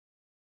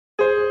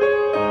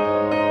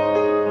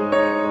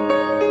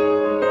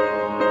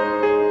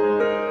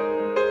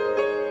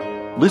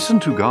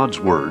Listen to God's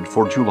Word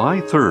for July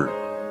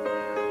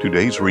 3rd.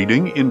 Today's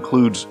reading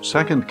includes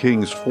 2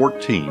 Kings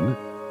 14,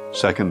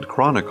 2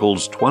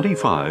 Chronicles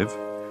 25,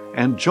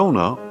 and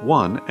Jonah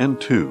 1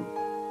 and 2.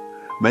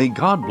 May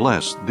God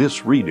bless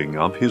this reading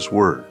of His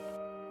Word.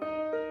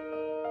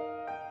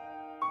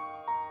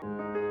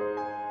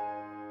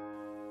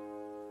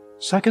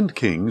 Second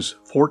Kings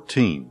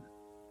 14.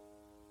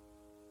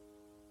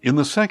 In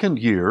the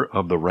 2nd year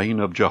of the reign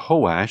of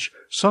Jehoash,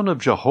 son of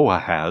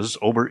Jehoahaz,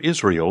 over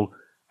Israel,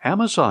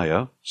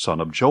 Amaziah,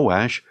 son of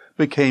Joash,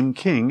 became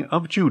king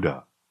of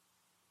Judah.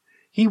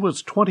 He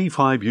was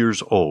 25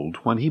 years old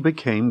when he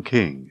became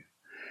king,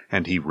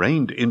 and he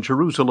reigned in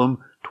Jerusalem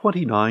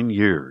 29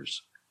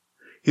 years.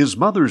 His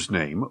mother's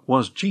name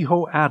was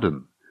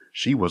Jehoaddan.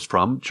 She was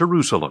from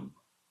Jerusalem.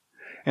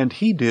 And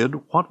he did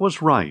what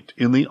was right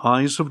in the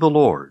eyes of the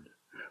Lord,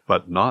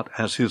 but not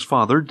as his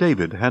father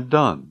David had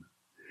done.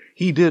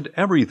 He did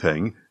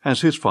everything as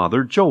his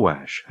father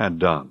Joash had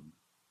done.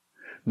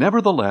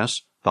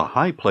 Nevertheless, the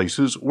high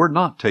places were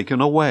not taken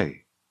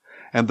away,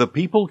 and the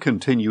people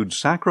continued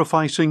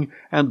sacrificing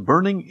and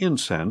burning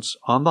incense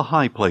on the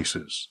high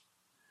places.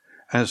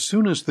 As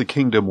soon as the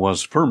kingdom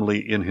was firmly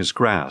in his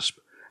grasp,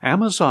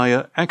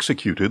 Amaziah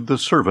executed the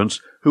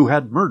servants who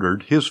had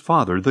murdered his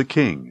father the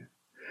king.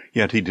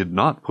 Yet he did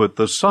not put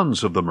the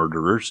sons of the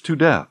murderers to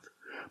death,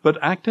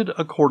 but acted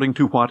according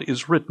to what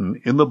is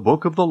written in the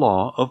book of the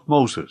law of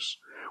Moses,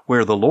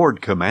 where the Lord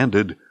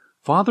commanded,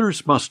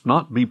 "Fathers must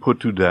not be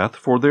put to death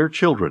for their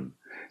children,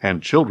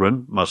 and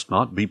children must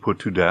not be put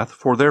to death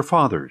for their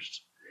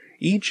fathers.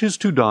 Each is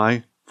to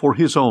die for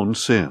his own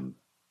sin."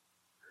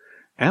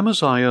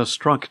 Amaziah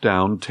struck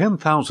down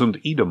 10,000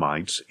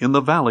 Edomites in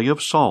the Valley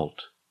of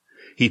Salt.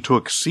 He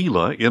took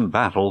Selah in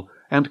battle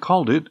and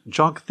called it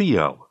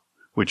Joktheel,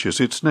 which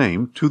is its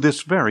name to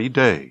this very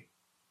day.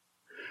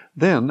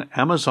 Then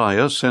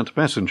Amaziah sent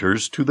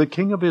messengers to the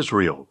king of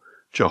Israel,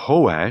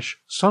 Jehoash,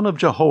 son of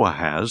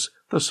Jehoahaz,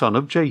 the son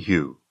of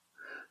Jehu.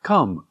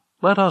 "Come,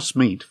 let us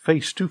meet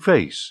face to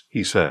face,"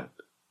 he said.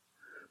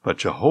 But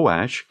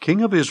Jehoash,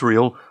 king of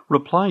Israel,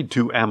 replied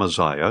to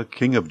Amaziah,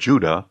 king of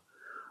Judah,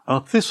 "A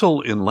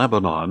thistle in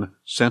Lebanon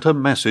sent a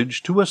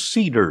message to a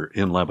cedar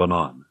in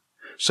Lebanon,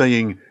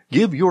 saying,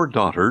 'Give your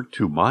daughter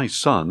to my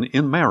son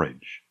in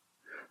marriage.'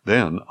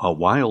 Then a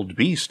wild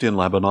beast in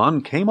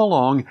Lebanon came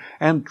along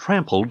and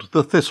trampled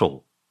the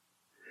thistle.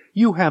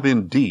 You have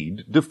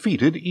indeed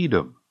defeated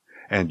Edom,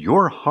 and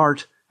your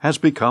heart has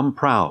become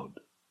proud.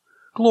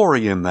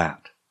 Glory in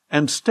that,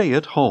 and stay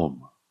at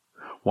home.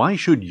 Why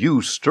should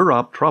you stir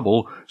up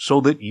trouble so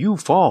that you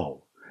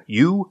fall,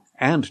 you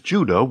and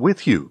Judah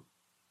with you?"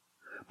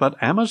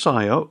 But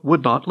Amaziah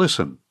would not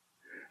listen,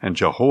 and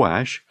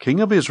Jehoash, king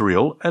of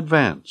Israel,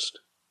 advanced.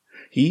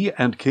 He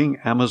and King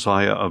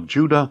Amaziah of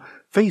Judah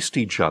faced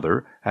each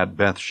other at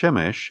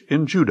Beth-shemesh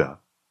in Judah.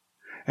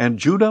 And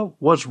Judah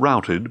was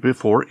routed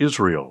before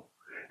Israel,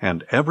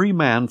 and every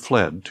man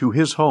fled to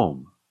his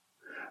home.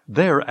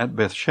 There at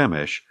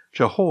Beth-shemesh,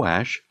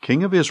 Jehoash,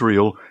 king of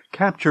Israel,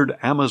 captured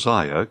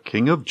Amaziah,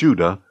 king of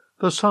Judah,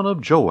 the son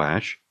of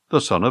Joash, the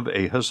son of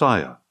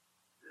Ahaziah.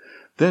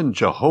 Then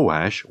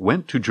Jehoash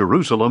went to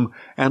Jerusalem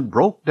and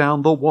broke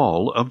down the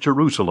wall of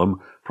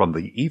Jerusalem from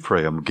the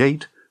Ephraim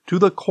gate to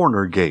the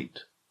corner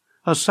gate,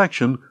 a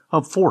section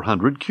of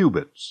 400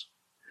 cubits.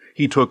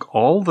 He took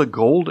all the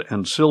gold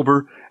and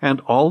silver and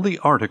all the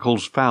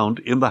articles found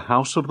in the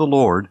house of the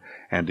Lord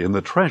and in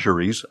the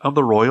treasuries of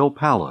the royal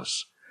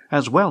palace,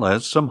 as well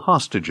as some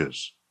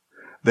hostages.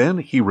 Then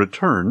he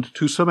returned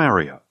to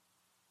Samaria.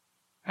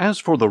 As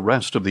for the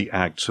rest of the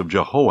acts of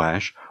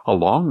Jehoash,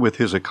 along with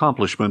his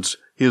accomplishments,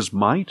 his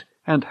might,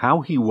 and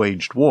how he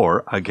waged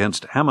war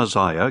against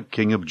Amaziah,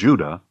 king of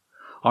Judah,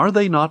 are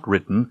they not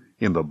written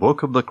in the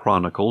book of the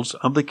Chronicles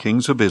of the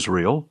kings of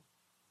Israel?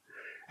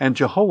 And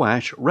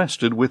Jehoash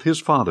rested with his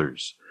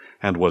fathers,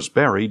 and was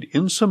buried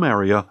in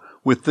Samaria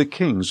with the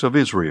kings of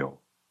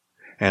Israel.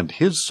 And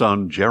his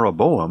son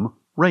Jeroboam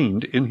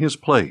reigned in his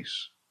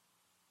place.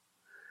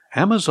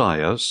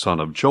 Amaziah,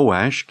 son of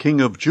Joash, king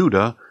of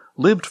Judah,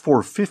 lived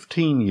for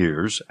 15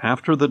 years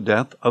after the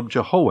death of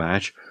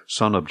Jehoash,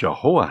 son of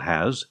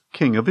Jehoahaz,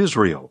 king of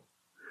Israel.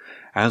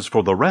 As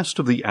for the rest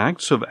of the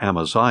acts of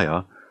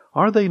Amaziah,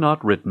 are they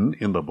not written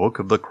in the book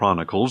of the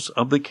Chronicles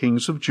of the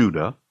kings of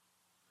Judah?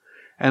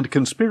 And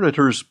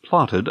conspirators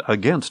plotted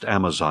against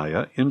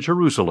Amaziah in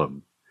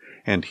Jerusalem,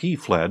 and he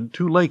fled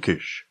to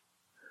Lachish.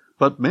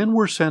 But men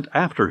were sent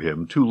after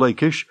him to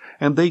Lachish,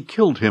 and they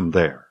killed him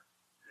there.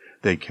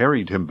 They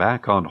carried him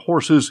back on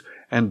horses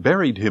and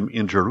buried him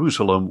in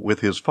Jerusalem with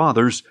his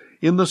fathers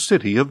in the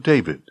city of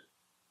David.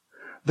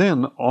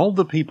 Then all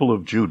the people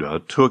of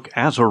Judah took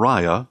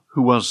Azariah,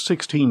 who was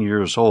 16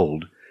 years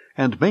old,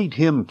 and made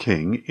him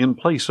king in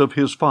place of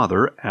his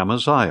father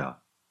Amaziah.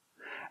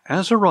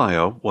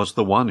 Azariah was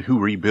the one who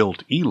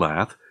rebuilt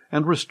Elath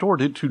and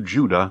restored it to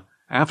Judah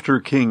after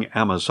King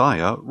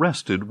Amaziah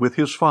rested with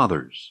his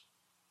fathers.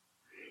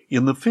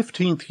 In the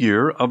 15th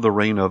year of the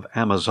reign of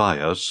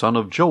Amaziah, son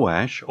of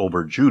Joash,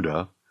 over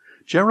Judah,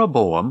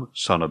 Jeroboam,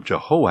 son of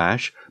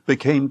Jehoash,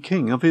 became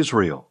king of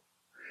Israel.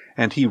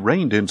 and he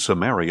reigned in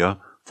Samaria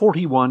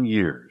 41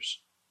 years.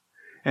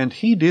 And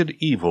he did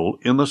evil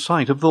in the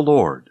sight of the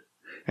Lord,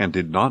 and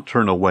did not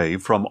turn away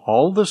from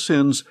all the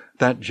sins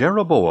that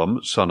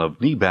Jeroboam son of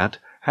Nebat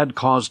had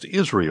caused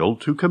Israel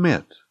to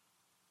commit.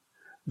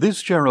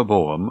 This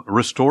Jeroboam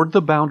restored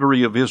the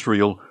boundary of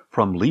Israel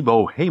from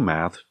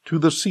Lebo-Hamath to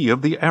the sea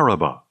of the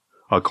Arabah,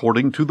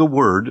 according to the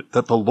word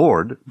that the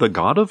Lord, the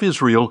God of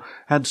Israel,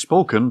 had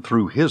spoken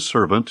through his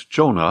servant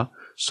Jonah,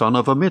 son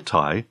of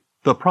Amittai,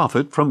 the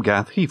prophet from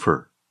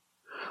Gath-hepher.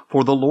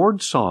 For the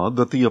Lord saw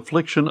that the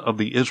affliction of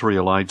the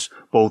Israelites,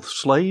 both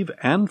slave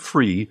and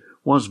free,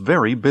 was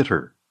very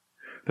bitter.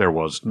 There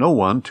was no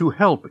one to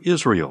help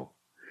Israel.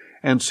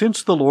 And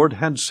since the Lord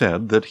had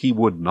said that he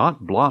would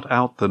not blot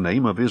out the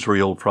name of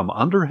Israel from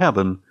under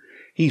heaven,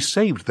 he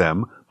saved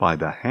them by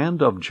the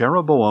hand of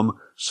Jeroboam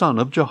son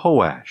of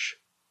Jehoash.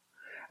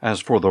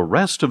 As for the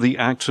rest of the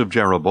acts of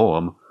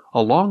Jeroboam,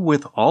 along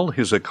with all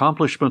his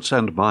accomplishments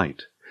and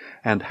might,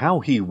 and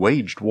how he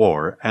waged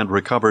war and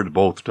recovered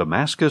both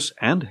Damascus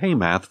and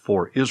Hamath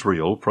for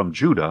Israel from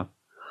Judah,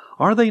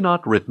 are they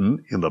not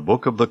written in the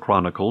book of the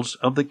Chronicles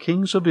of the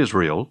kings of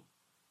Israel?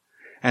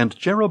 And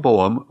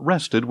Jeroboam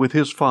rested with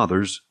his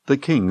fathers, the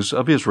kings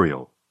of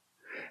Israel.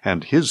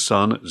 And his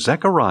son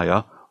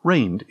Zechariah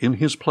reigned in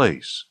his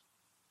place.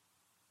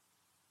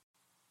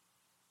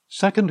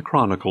 2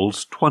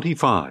 Chronicles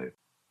 25.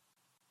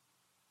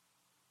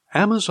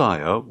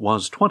 Amaziah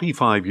was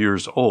 25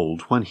 years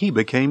old when he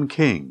became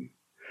king,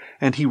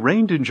 and he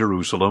reigned in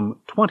Jerusalem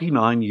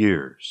 29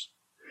 years.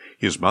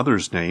 His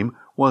mother's name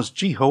was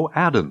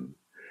Jehoaddan.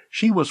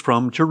 She was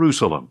from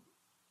Jerusalem.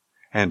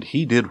 And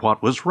he did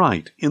what was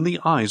right in the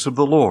eyes of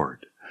the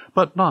Lord,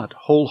 but not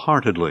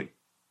wholeheartedly.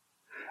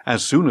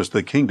 As soon as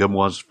the kingdom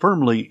was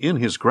firmly in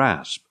his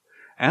grasp,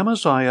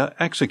 Amaziah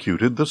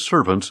executed the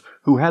servants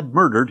who had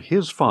murdered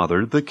his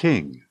father the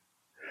king.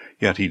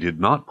 Yet he did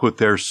not put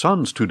their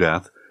sons to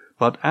death,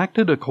 but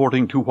acted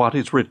according to what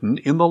is written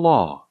in the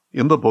law,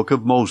 in the book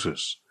of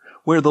Moses,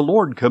 where the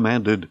Lord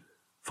commanded,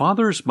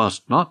 "Fathers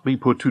must not be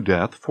put to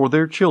death for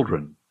their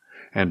children,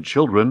 and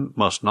children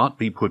must not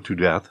be put to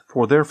death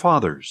for their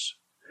fathers.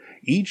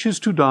 Each is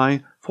to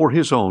die for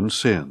his own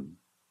sin."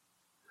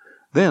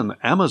 Then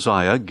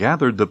Amaziah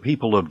gathered the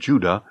people of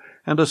Judah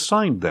and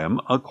assigned them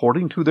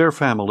according to their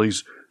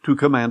families to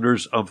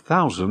commanders of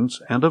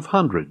thousands and of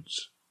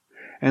hundreds.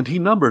 And he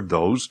numbered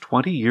those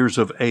 20 years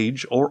of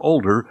age or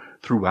older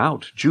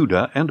throughout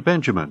Judah and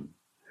Benjamin,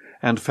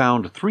 and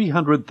found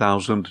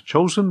 300,000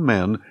 chosen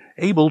men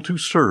able to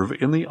serve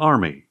in the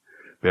army,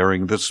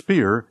 bearing the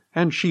spear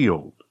and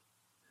shield.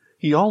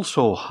 He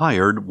also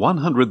hired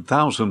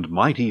 100,000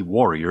 mighty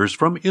warriors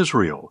from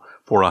Israel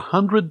for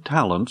 100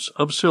 talents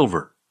of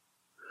silver.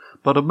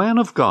 But a man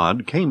of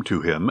God came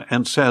to him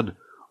and said,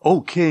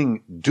 "O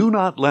king, do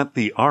not let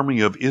the army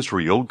of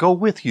Israel go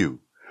with you,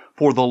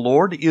 for the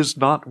Lord is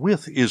not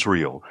with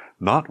Israel,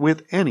 not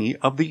with any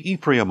of the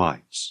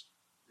Ephraimites.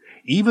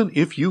 Even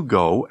if you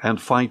go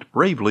and fight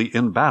bravely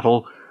in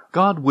battle,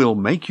 God will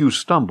make you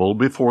stumble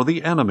before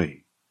the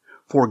enemy.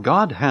 For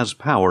God has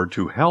power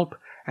to help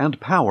and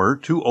power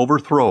to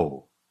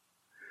overthrow."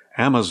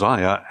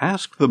 Amaziah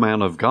asked the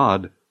man of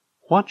God,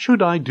 "What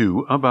should I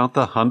do about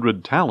the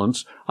 100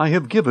 talents I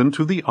have given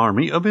to the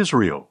army of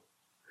Israel?"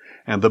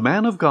 And the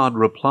man of God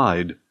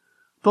replied,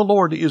 "The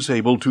Lord is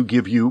able to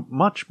give you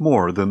much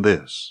more than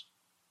this."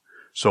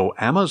 So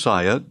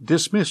Amaziah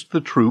dismissed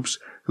the troops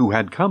who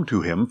had come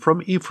to him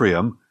from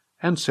Ephraim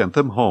and sent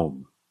them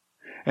home.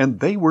 And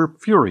they were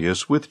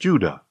furious with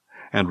Judah,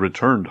 and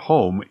returned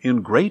home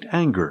in great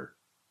anger.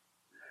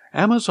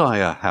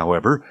 Amaziah,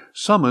 however,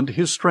 summoned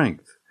his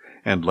strength,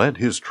 and led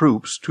his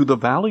troops to the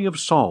valley of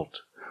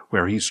Salt,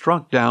 where he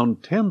struck down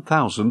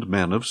 10,000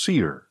 men of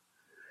Seir.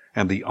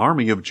 And the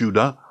army of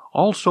Judah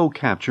also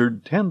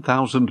captured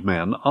 10,000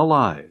 men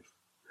alive.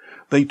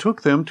 They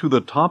took them to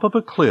the top of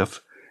a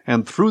cliff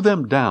and threw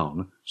them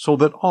down, so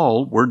that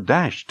all were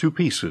dashed to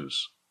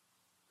pieces.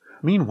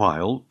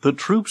 Meanwhile, the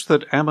troops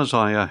that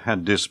Amaziah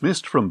had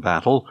dismissed from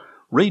battle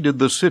raided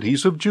the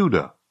cities of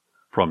Judah,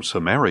 from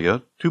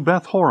Samaria to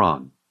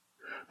Beth-horon.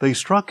 They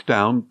struck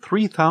down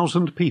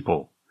 3,000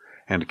 people,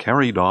 and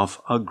carried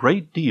off a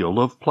great deal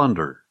of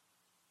plunder.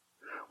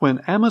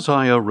 When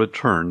Amaziah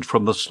returned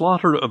from the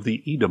slaughter of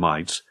the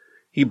Edomites,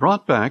 he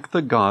brought back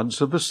the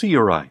gods of the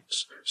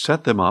Seirites,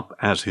 set them up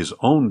as his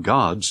own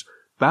gods,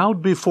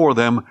 bowed before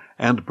them,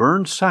 and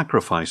burned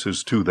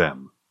sacrifices to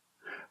them.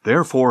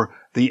 Therefore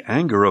the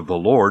anger of the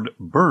Lord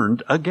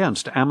burned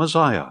against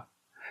Amaziah,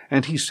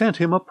 and he sent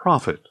him a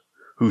prophet,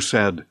 who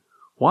said,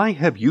 "Why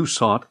have you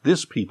sought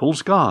this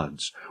people's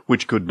gods,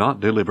 which could not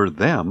deliver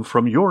them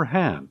from your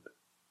hand?"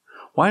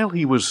 While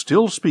he was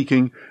still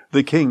speaking,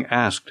 the king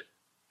asked,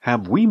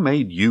 "Have we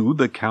made you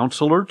the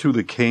counselor to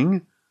the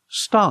king?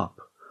 Stop!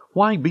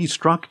 Why be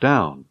struck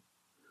down?"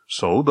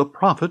 So the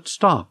prophet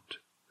stopped.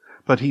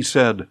 But he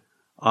said,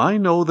 "I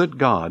know that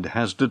God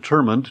has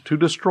determined to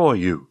destroy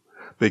you,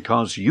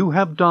 because you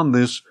have done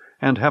this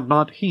and have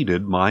not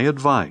heeded my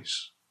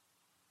advice."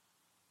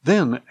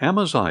 Then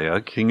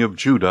Amaziah, king of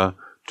Judah,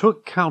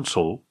 took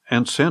counsel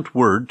and sent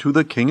word to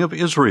the king of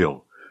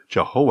Israel,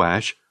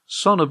 Jehoash,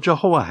 son of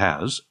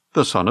Jehoahaz,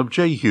 the son of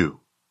Jehu.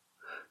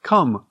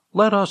 "Come,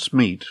 let us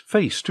meet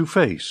face to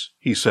face,"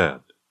 he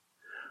said.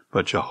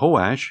 But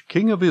Jehoash,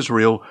 king of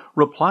Israel,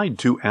 replied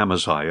to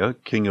Amaziah,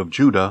 king of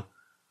Judah,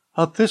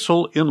 "A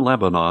thistle in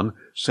Lebanon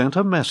sent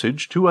a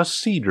message to a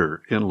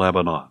cedar in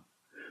Lebanon,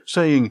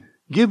 saying,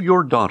 'Give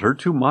your daughter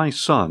to my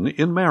son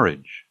in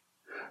marriage.'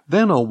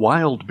 Then a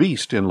wild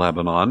beast in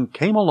Lebanon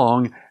came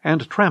along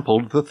and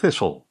trampled the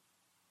thistle.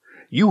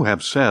 You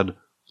have said,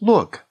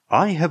 'Look,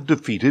 I have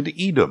defeated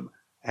Edom,'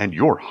 and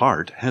your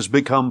heart has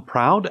become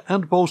proud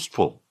and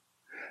boastful.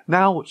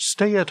 Now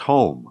stay at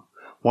home.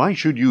 Why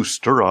should you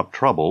stir up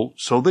trouble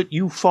so that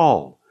you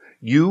fall,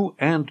 you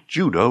and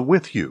Judah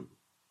with you?"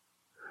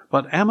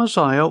 But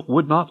Amaziah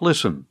would not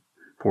listen,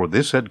 for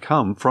this had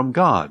come from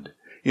God,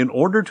 in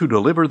order to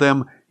deliver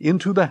them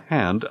into the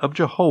hand of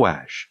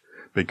Jehoash,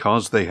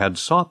 because they had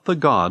sought the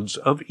gods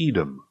of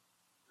Edom.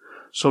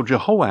 So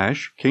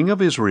Jehoash, king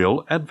of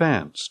Israel,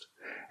 advanced,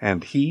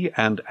 and he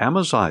and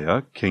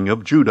Amaziah, king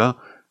of Judah,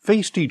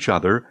 faced each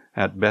other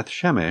at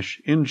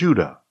Bethshemesh in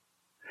Judah.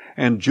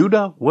 And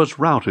Judah was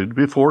routed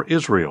before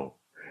Israel,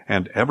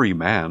 and every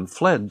man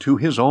fled to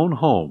his own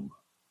home.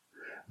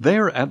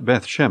 There at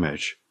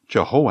Bethshemesh,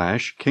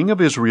 Jehoash, king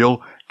of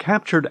Israel,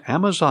 captured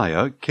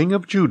Amaziah, king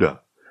of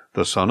Judah,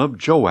 the son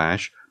of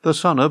Joash, the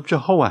son of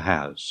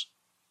Jehoahaz.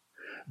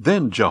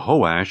 Then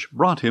Jehoash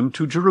brought him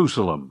to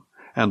Jerusalem,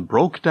 and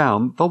broke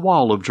down the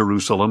wall of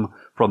Jerusalem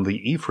from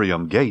the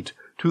Ephraim gate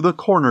to the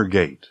corner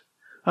gate,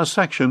 a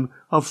section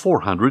of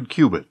 400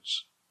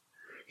 cubits.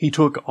 He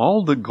took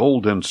all the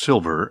gold and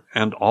silver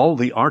and all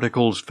the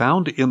articles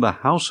found in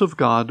the house of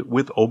God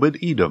with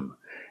Obed-Edom,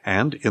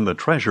 and in the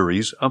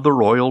treasuries of the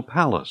royal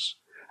palace,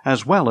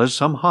 as well as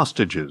some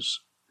hostages.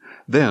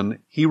 Then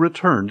he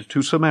returned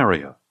to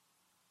Samaria.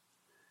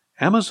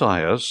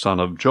 Amaziah, son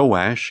of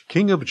Joash,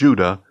 king of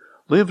Judah,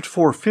 lived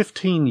for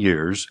 15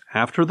 years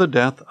after the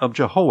death of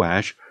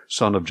Jehoash,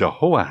 son of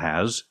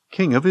Jehoahaz,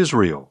 king of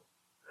Israel.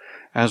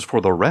 As for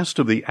the rest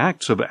of the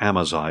acts of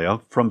Amaziah,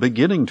 from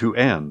beginning to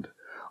end,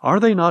 are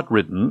they not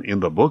written in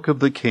the book of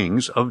the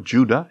kings of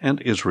Judah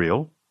and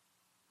Israel?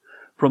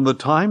 From the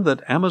time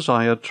that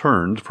Amaziah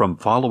turned from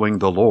following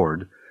the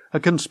Lord, a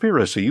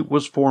conspiracy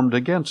was formed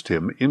against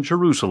him in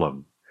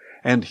Jerusalem,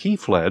 and he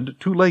fled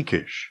to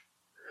Lachish.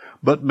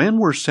 But men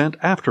were sent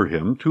after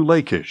him to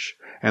Lachish,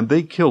 and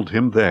they killed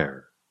him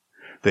there.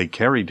 They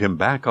carried him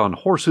back on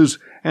horses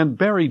and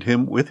buried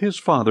him with his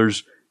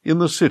fathers in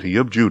the city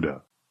of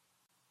Judah.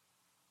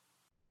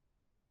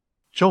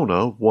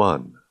 Jonah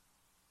 1.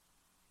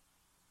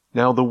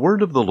 Now the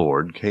word of the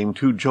Lord came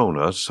to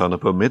Jonah, son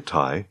of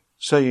Amittai,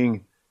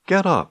 saying,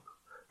 "Get up,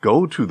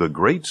 go to the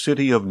great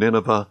city of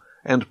Nineveh,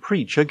 and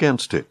preach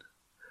against it,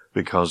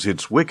 because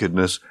its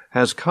wickedness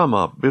has come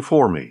up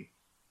before me."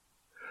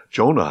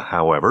 Jonah,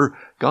 however,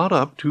 got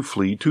up to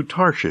flee to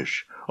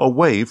Tarshish,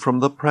 away from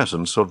the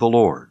presence of the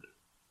Lord.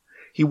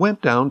 He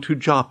went down to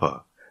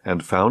Joppa,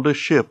 and found a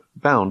ship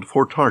bound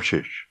for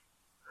Tarshish.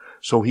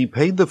 So he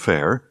paid the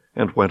fare,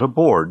 and went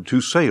aboard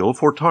to sail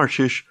for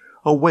Tarshish,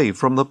 away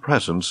from the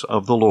presence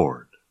of the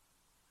Lord.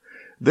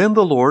 Then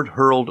the Lord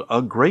hurled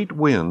a great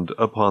wind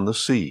upon the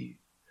sea,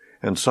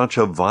 and such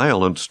a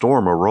violent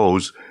storm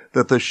arose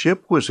that the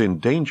ship was in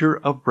danger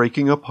of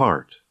breaking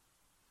apart.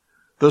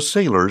 The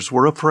sailors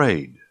were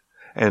afraid,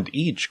 and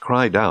each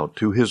cried out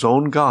to his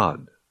own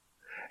god.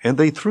 And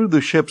they threw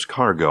the ship's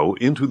cargo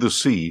into the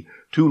sea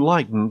to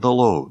lighten the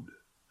load.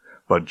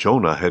 But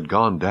Jonah had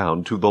gone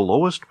down to the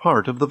lowest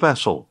part of the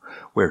vessel,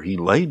 where he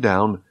lay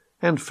down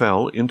and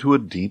fell into a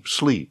deep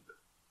sleep.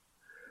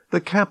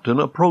 The captain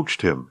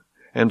approached him,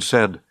 and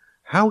said,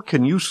 "How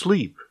can you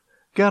sleep?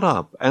 Get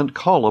up and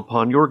call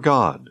upon your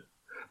God.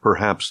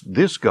 Perhaps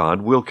this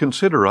God will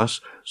consider us,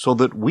 so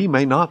that we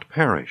may not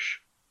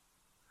perish."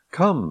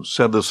 "Come,"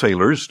 said the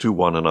sailors to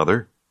one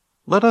another,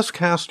 "let us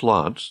cast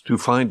lots to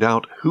find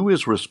out who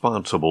is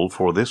responsible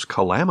for this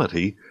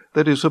calamity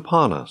that is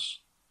upon us."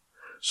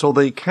 So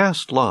they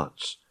cast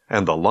lots,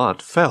 and the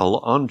lot fell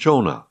on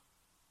Jonah.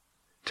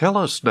 "Tell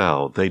us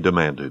now," they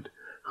demanded,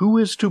 "who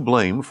is to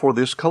blame for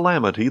this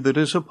calamity that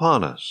is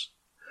upon us?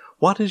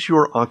 What is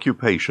your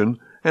occupation,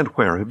 and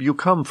where have you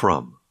come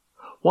from?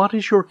 What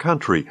is your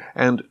country,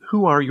 and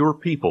who are your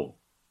people?"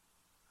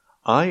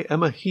 "I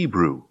am a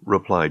Hebrew,"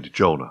 replied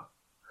Jonah.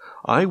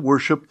 "I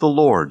worship the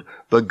Lord,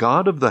 the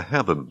God of the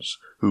heavens,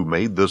 who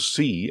made the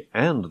sea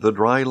and the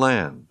dry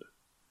land."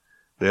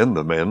 Then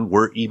the men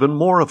were even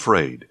more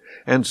afraid,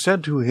 and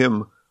said to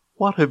him,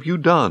 "What have you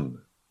done?"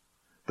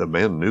 The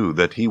men knew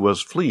that he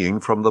was fleeing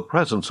from the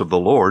presence of the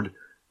Lord,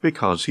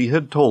 because he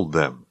had told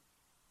them.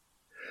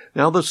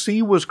 Now the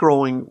sea was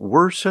growing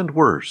worse and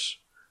worse,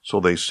 so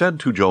they said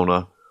to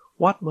Jonah,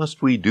 "What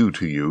must we do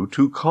to you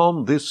to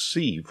calm this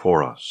sea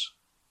for us?"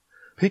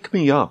 "Pick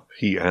me up,"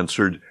 he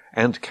answered,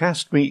 "and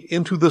cast me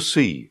into the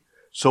sea,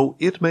 so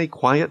it may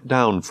quiet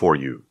down for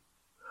you.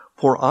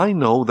 For I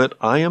know that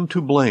I am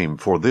to blame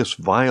for this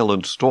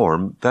violent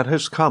storm that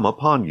has come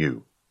upon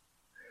you."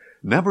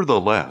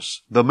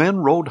 Nevertheless, the men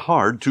rowed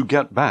hard to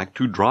get back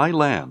to dry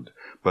land,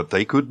 but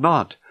they could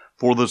not,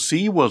 for the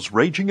sea was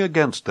raging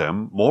against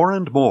them more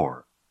and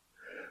more.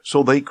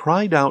 So they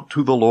cried out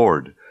to the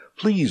Lord,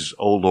 "Please,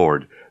 O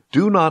Lord,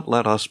 do not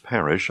let us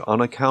perish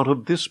on account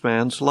of this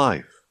man's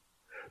life.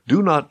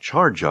 Do not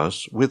charge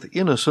us with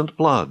innocent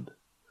blood.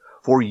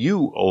 For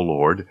you, O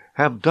Lord,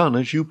 have done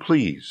as you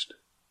pleased."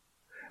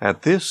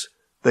 At this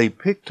they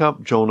picked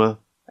up Jonah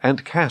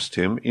and cast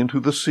him into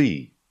the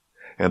sea,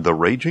 and the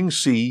raging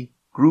sea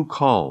grew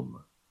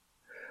calm.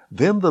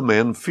 Then the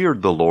men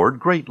feared the Lord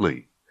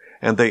greatly,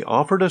 and they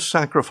offered a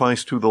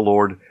sacrifice to the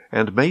Lord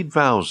and made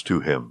vows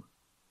to him.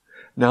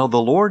 Now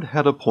the Lord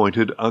had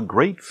appointed a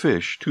great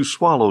fish to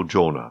swallow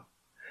Jonah,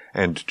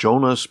 and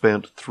Jonah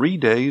spent 3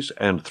 days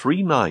and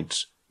 3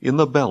 nights in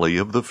the belly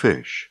of the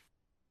fish.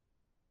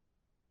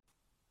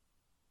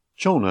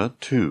 Jonah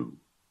 2.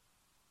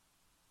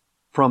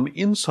 From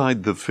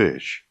inside the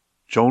fish,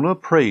 Jonah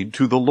prayed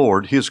to the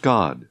Lord his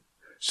God,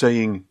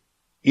 saying,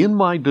 "In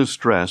my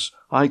distress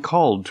I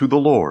called to the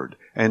Lord,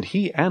 and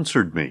he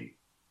answered me.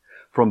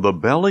 From the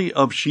belly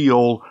of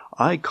Sheol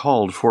I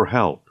called for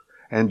help,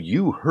 and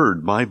you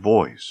heard my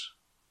voice.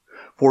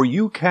 For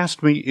you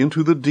cast me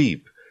into the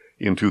deep,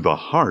 into the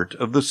heart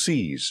of the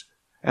seas,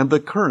 and the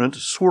current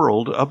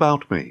swirled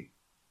about me.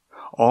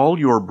 All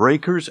your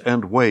breakers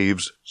and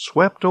waves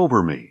swept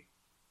over me.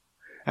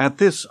 At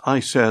this I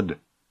said,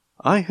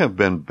 I have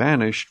been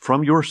banished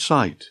from your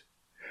sight,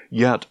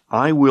 yet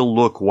I will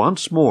look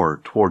once more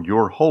toward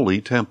your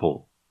holy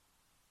temple.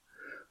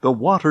 The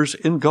waters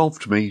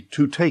engulfed me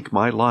to take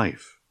my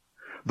life.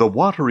 The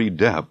watery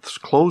depths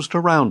closed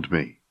around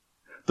me.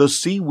 The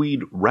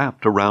seaweed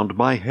wrapped around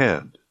my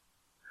head.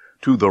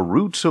 To the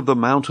roots of the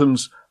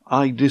mountains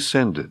I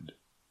descended.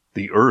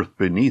 The earth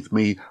beneath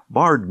me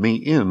barred me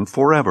in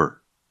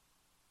forever.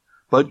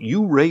 But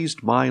you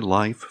raised my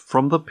life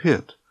from the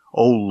pit,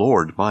 O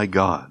Lord my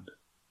God.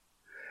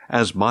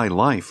 As my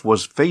life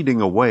was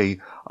fading away,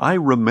 I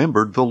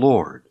remembered the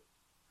Lord.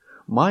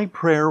 My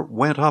prayer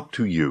went up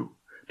to you,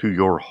 to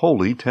your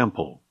holy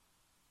temple.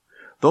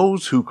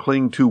 Those who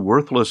cling to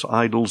worthless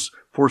idols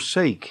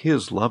forsake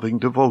his loving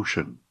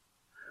devotion.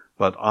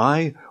 But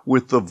I,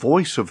 with the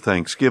voice of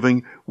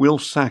thanksgiving, will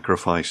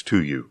sacrifice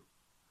to you.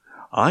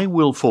 I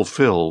will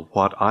fulfill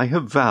what I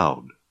have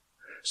vowed.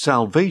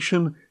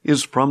 Salvation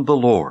is from the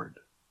Lord.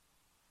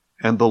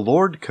 And the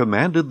Lord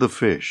commanded the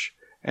fish,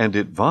 and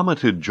it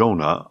vomited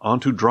Jonah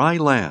onto dry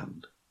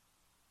land.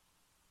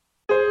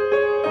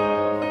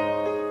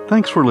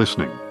 Thanks for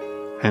listening,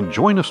 and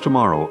join us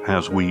tomorrow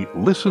as we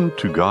listen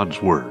to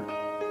God's Word.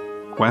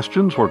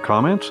 Questions or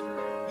comments?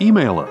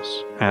 Email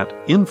us at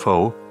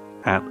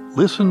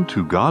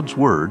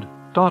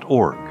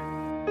info@listentogodsword.org.